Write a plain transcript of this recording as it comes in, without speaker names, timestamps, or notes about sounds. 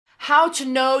How to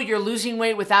know you're losing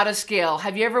weight without a scale.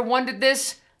 Have you ever wondered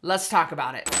this? Let's talk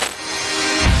about it.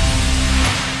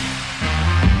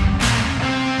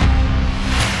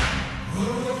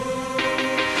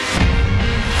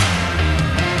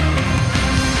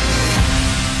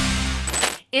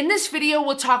 In this video,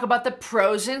 we'll talk about the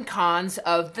pros and cons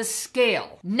of the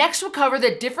scale. Next, we'll cover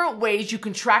the different ways you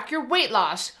can track your weight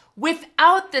loss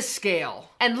without the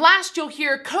scale. And last, you'll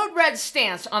hear Code Red's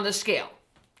stance on the scale.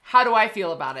 How do I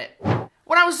feel about it?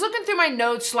 When I was looking through my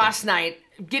notes last night,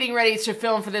 getting ready to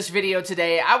film for this video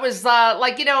today, I was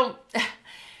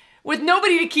with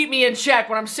nobody to keep me in check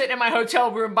when I'm sitting in my hotel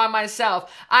room by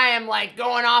myself, I am like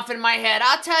going off in my head.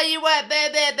 I'll tell you what,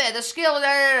 the scale,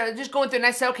 just going through. And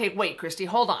I said, okay, wait, Cristy,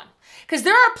 hold on. Because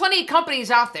there are plenty of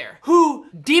companies out there who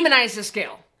demonize the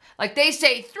scale. Like they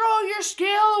say, throw your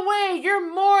scale away,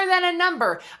 you're more than a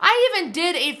number. I even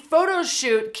did a photo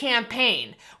shoot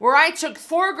campaign where I took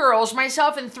 4 girls,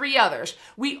 myself and 3 others.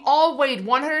 We all weighed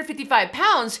 155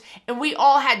 pounds and we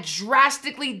all had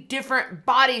drastically different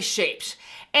body shapes.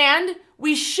 And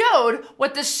we showed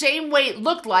what the same weight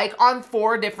looked like on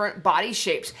 4 different body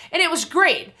shapes. And it was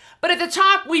great. But at the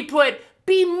top we put,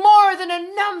 be more than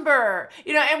a number,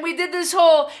 and we did this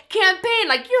whole campaign,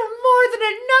 like, you're more than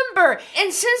a number.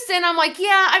 And since then, I'm like,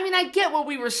 yeah, I get what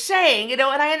we were saying, and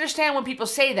I understand when people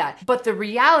say that. But the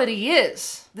reality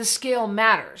is, the scale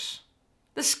matters.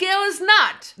 The scale is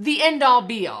not the end-all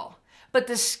be-all, but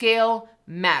the scale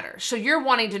matters. So you're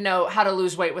wanting to know how to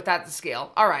lose weight without the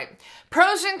scale. All right,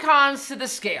 pros and cons to the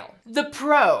scale. The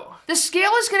pro, the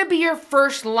scale is going to be your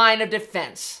first line of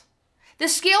defense. The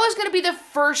scale is going to be the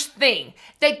first thing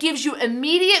that gives you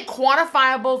immediate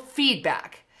quantifiable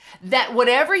feedback that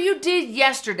whatever you did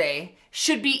yesterday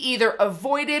should be either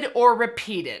avoided or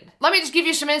repeated. Let me just give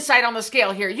you some insight on the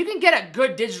scale here. You can get a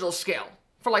good digital scale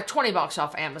for like $20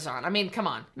 off Amazon. Come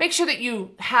on. Make sure that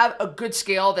you have a good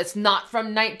scale that's not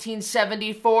from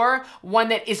 1974, one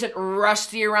that isn't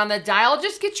rusty around the dial.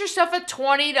 Just get yourself a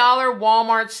 $20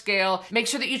 Walmart scale. Make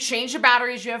sure that you change the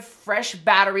batteries, you have fresh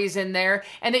batteries in there,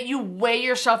 and that you weigh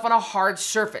yourself on a hard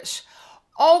surface.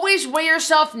 Always weigh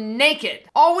yourself naked.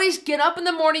 Always get up in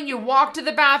the morning, you walk to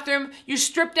the bathroom, you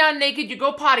strip down naked, you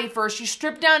go potty first, you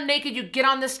strip down naked, you get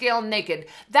on the scale naked.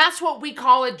 That's what we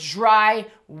call a dry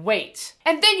weight.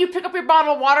 And then you pick up your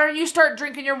bottle of water and you start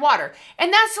drinking your water.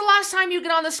 And that's the last time you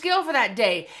get on the scale for that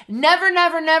day. Never,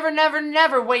 never, never, never,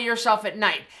 never weigh yourself at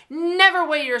night. Never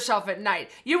weigh yourself at night.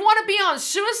 You want to be on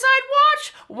suicide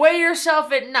watch? Weigh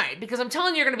yourself at night, because I'm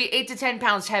telling you, you're going to be 8 to 10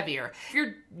 pounds heavier. If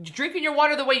you're drinking your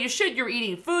water the way you should, you're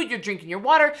eating food, you're drinking your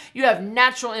water, you have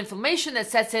natural inflammation that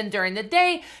sets in during the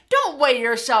day. Don't weigh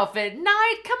yourself at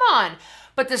night. Come on.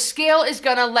 But the scale is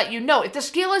going to let you know. If the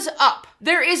scale is up,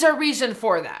 there is a reason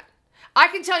for that. I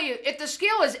can tell you, if the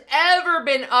scale has ever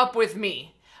been up with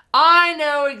me, I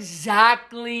know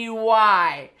exactly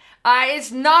why.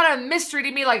 It's not a mystery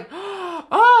to me like,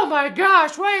 oh my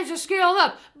gosh, why is the scale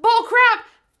up? Bull crap.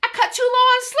 I cut too low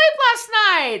on sleep last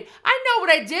night. I know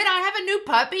what I did. I have a new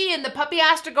puppy and the puppy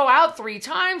has to go out 3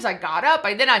 times. I got up.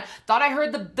 Then I thought I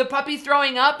heard the puppy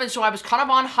throwing up, and so I was kind of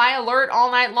on high alert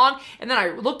all night long. And then I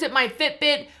looked at my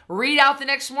Fitbit readout the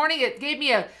next morning. It gave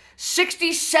me a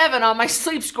 67 on my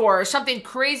sleep score or something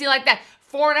crazy like that.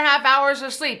 4.5 hours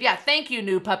of sleep. Yeah, thank you,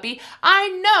 new puppy. I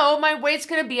know my weight's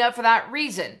going to be up for that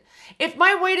reason. If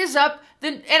my weight is up,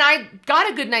 and I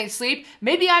got a good night's sleep,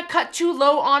 maybe I cut too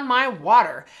low on my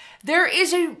water. There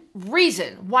is a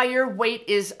reason why your weight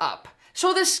is up.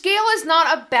 So the scale is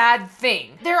not a bad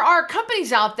thing. There are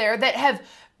companies out there that have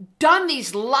done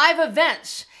these live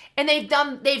events, and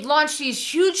they've launched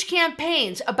these huge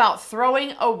campaigns about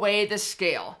throwing away the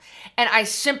scale. And I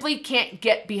simply can't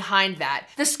get behind that.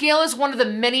 The scale is one of the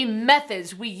many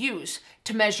methods we use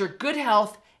to measure good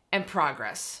health and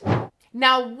progress.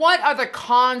 Now, what are the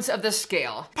cons of the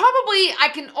scale? Probably I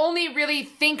can only really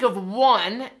think of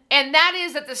one, and that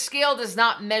is that the scale does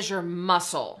not measure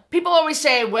muscle. People always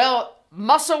say, well,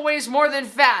 muscle weighs more than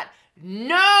fat.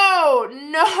 No,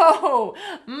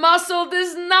 muscle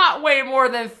does not weigh more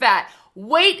than fat.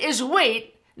 Weight is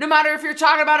weight, no matter if you're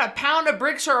talking about a pound of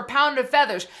bricks or a pound of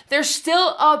feathers. There's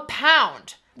still a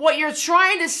pound. What you're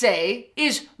trying to say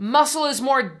is muscle is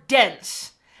more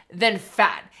dense than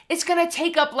fat. It's going to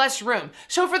take up less room.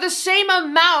 So for the same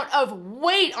amount of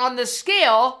weight on the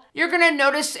scale, you're going to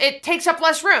notice it takes up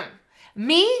less room.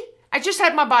 Me, I just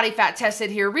had my body fat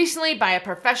tested here recently by a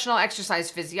professional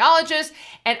exercise physiologist,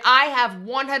 and I have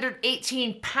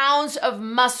 118 pounds of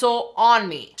muscle on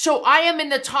me. So I am in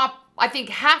the top I think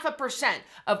 0.5%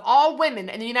 of all women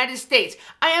in the United States.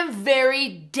 I am very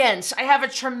dense. I have a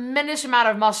tremendous amount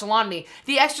of muscle on me.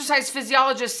 The exercise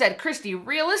physiologist said, Cristy,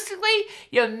 realistically,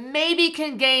 you maybe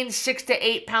can gain 6 to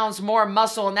 8 pounds more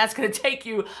muscle, and that's going to take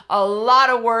you a lot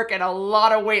of work and a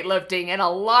lot of weightlifting and a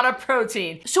lot of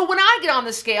protein. So when I get on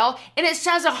the scale and it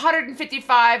says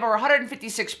 155 or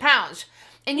 156 pounds,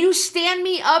 and you stand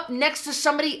me up next to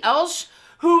somebody else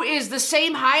who is the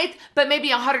same height, but maybe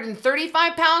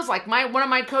 135 pounds, like one of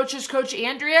my coaches, Coach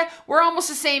Andrea, we're almost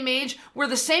the same age, we're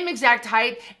the same exact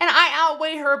height, and I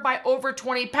outweigh her by over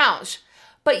 20 pounds.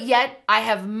 But yet, I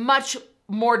have much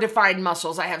more defined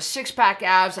muscles. I have six-pack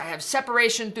abs, I have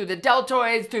separation through the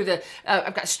deltoids,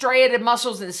 I've got striated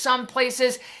muscles in some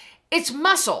places. It's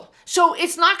muscle. So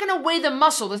it's not going to weigh the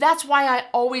muscle. That's why I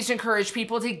always encourage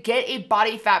people to get a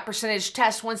body fat percentage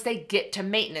test once they get to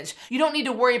maintenance. You don't need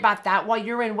to worry about that while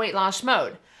you're in weight loss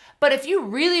mode. But if you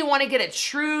really want to get a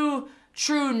true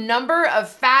number of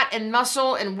fat and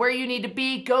muscle and where you need to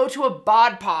be, go to a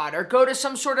bod pod or go to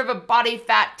some sort of a body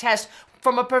fat test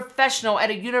from a professional at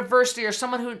a university or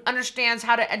someone who understands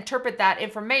how to interpret that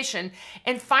information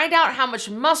and find out how much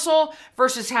muscle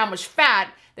versus how much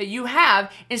fat that you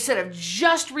have instead of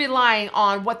just relying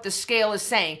on what the scale is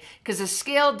saying, because the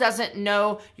scale doesn't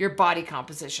know your body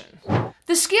composition.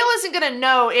 The scale isn't going to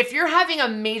know if you're having a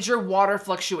major water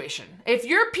fluctuation. If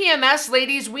you're PMS,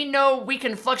 ladies, we know we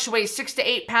can fluctuate 6 to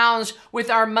 8 pounds with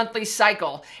our monthly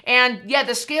cycle. And yeah,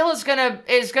 the scale is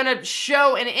gonna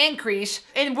show an increase,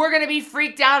 and we're gonna be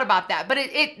freaked out about that. But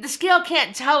the scale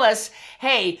can't tell us,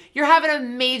 hey, you're having a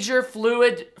major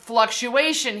fluid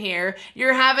fluctuation here.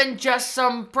 You're having just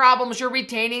some problems. You're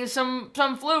retaining some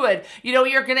fluid. You know,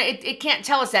 it can't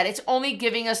tell us that. It's only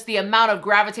giving us the amount of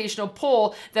gravitational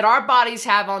pull that our bodies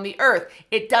have on the earth.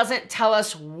 It doesn't tell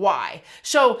us why.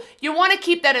 So you want to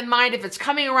keep that in mind if it's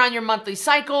coming around your monthly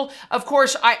cycle. Of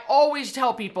course, I always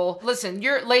tell people, listen,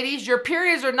 ladies, your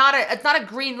periods are it's not a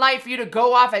green light for you to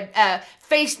go off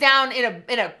face down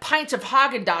in a pint of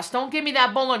Haagen-Dazs. Don't give me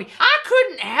that bologna. I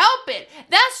couldn't help it.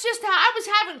 That's just how I was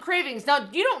having cravings. Now,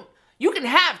 you can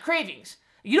have cravings.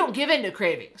 You don't give in to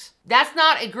cravings. That's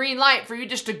not a green light for you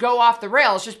just to go off the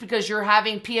rails just because you're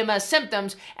having PMS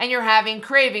symptoms and you're having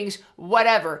cravings,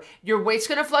 whatever. Your weight's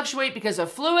gonna fluctuate because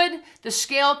of fluid. The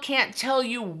scale can't tell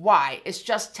you why. It's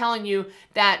just telling you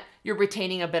that you're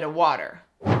retaining a bit of water.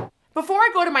 Before I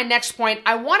go to my next point,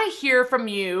 I wanna hear from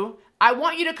you. I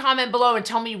want you to comment below and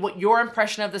tell me what your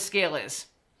impression of the scale is.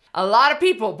 A lot of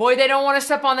people, boy, they don't want to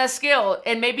step on that scale,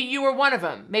 and maybe you were one of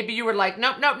them. Maybe you were like,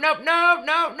 nope, nope, nope, no,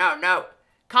 no, no, no.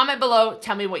 Comment below,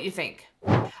 tell me what you think.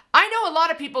 I know a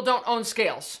lot of people don't own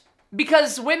scales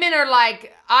because women are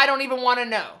like, I don't even want to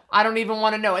know. I don't even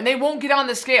want to know. And they won't get on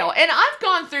the scale. And I've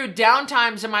gone through down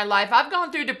times in my life. I've gone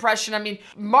through depression. I mean,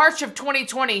 March of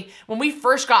 2020, when we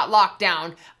first got locked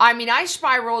down, I mean, I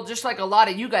spiraled just like a lot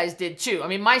of you guys did too. I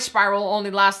mean, my spiral only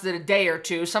lasted a day or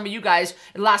two. Some of you guys,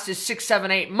 it lasted 6,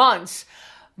 7, 8 months.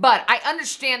 But I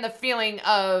understand the feeling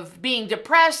of being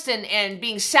depressed and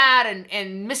being sad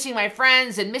and missing my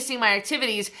friends and missing my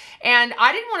activities. And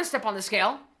I didn't want to step on the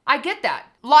scale. I get that.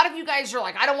 A lot of you guys are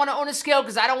like, I don't want to own a scale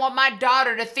because I don't want my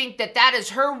daughter to think that that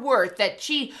is her worth, that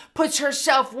she puts her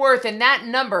self-worth in that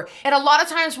number. And a lot of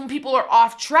times when people are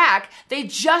off track, they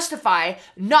justify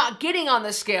not getting on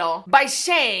the scale by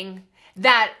saying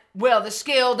that, well, the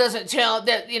scale doesn't tell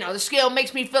that, the scale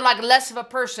makes me feel like less of a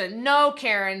person. No,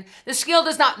 Karen, the scale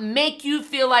does not make you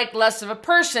feel like less of a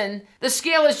person. The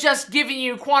scale is just giving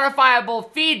you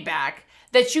quantifiable feedback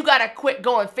that you gotta quit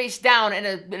going face down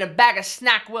in a bag of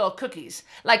SnackWell cookies.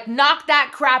 Like, knock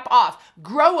that crap off.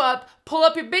 Grow up, pull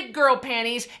up your big girl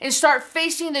panties, and start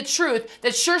facing the truth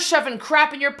that you're shoving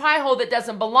crap in your pie hole that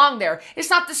doesn't belong there. It's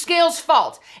not the scale's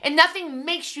fault, and nothing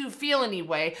makes you feel any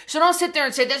way. So don't sit there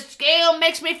and say, the scale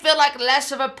makes me feel like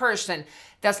less of a person.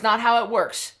 That's not how it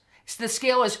works. So the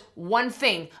scale is one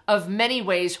thing of many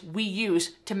ways we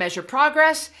use to measure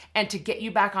progress and to get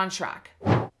you back on track.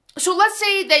 So let's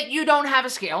say that you don't have a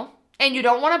scale and you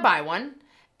don't want to buy one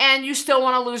and you still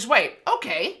want to lose weight.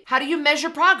 Okay, how do you measure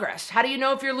progress? How do you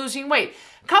know if you're losing weight?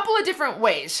 A couple of different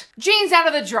ways. Jeans out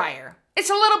of the dryer. It's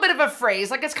a little bit of a phrase,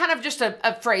 like it's kind of just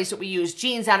a phrase that we use,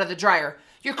 jeans out of the dryer.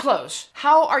 Your clothes.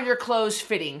 How are your clothes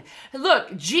fitting?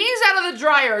 Look, jeans out of the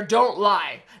dryer don't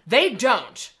lie. They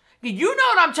don't. You know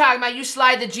what I'm talking about. You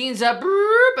slide the jeans up,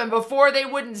 and before they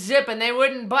wouldn't zip and they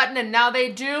wouldn't button and now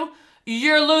they do.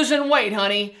 You're losing weight,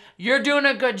 honey. You're doing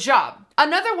a good job.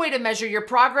 Another way to measure your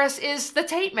progress is the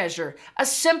tape measure. A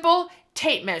simple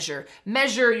tape measure.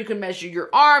 You can measure your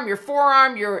arm, your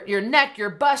forearm, your neck, your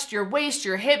bust, your waist,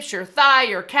 your hips, your thigh,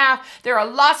 your calf. There are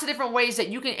lots of different ways that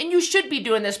you can, and you should be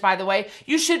doing this, by the way.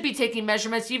 You should be taking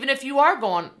measurements even if you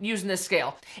are using the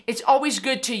scale. It's always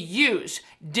good to use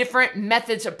different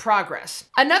methods of progress.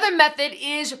 Another method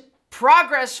is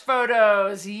progress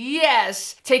photos.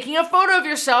 Yes, taking a photo of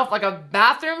yourself like a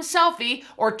bathroom selfie,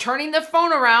 or turning the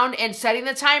phone around and setting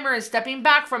the timer and stepping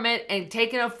back from it and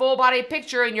taking a full body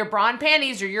picture in your bra and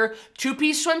panties or your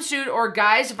two-piece swimsuit, or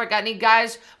guys, if I got any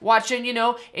guys watching, you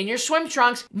know, in your swim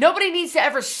trunks. Nobody needs to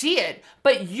ever see it,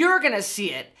 but you're gonna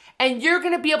see it. And you're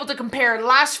gonna be able to compare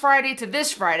last Friday to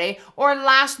this Friday, or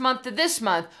last month to this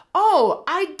month. Oh,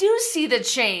 I do see the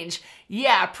change.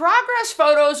 Yeah, progress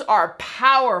photos are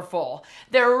powerful.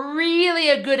 They're really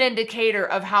a good indicator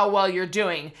of how well you're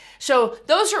doing. So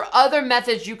those are other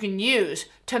methods you can use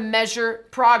to measure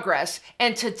progress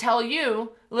and to tell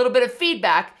you a little bit of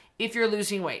feedback if you're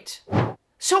losing weight.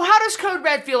 So how does Code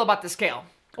Red feel about the scale?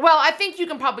 Well, I think you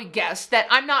can probably guess that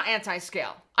I'm not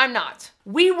anti-scale. I'm not.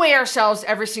 We weigh ourselves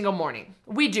every single morning.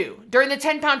 We do. During the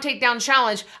 10-pound takedown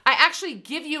challenge, I actually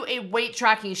give you a weight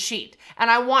tracking sheet, and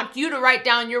I want you to write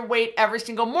down your weight every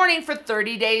single morning for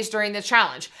 30 days during the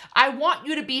challenge. I want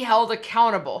you to be held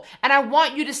accountable, and I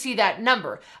want you to see that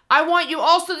number. I want you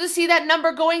also to see that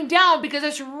number going down, because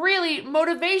it's really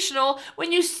motivational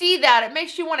when you see that. It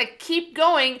makes you want to keep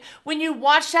going when you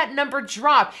watch that number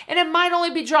drop, and it might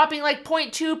only be dropping like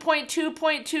 0.2, 0.2,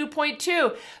 0.2,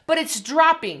 0.2, but it's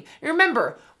dropping.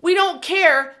 Remember, we don't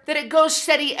care that it goes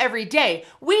steady every day.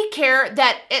 We care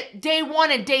that at day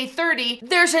 1 and day 30,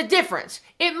 there's a difference.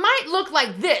 It might look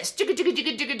like this,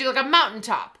 like a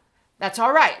mountaintop. That's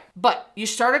all right. But you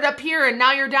started up here and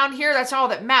now you're down here. That's all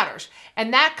that matters.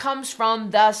 And that comes from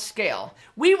the scale.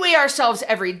 We weigh ourselves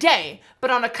every day,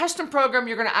 but on a custom program,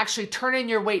 you're going to actually turn in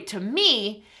your weight to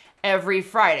me every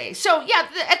Friday. So yeah,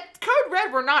 at Code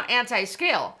Red, we're not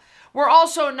anti-scale. We're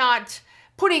also not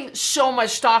putting so much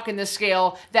stock in the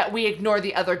scale that we ignore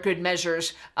the other good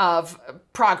measures of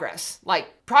progress,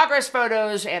 like progress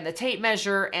photos and the tape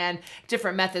measure and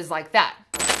different methods like that.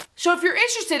 So if you're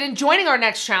interested in joining our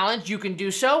next challenge, you can do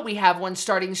so. We have one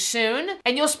starting soon,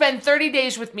 and you'll spend 30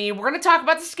 days with me. We're gonna talk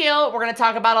about the scale. We're gonna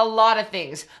talk about a lot of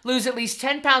things. Lose at least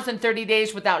 10 pounds in 30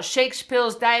 days without shakes,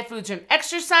 pills, diet foods, and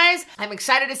exercise. I'm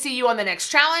excited to see you on the next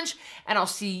challenge, and I'll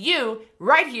see you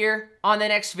right here on the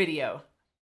next video.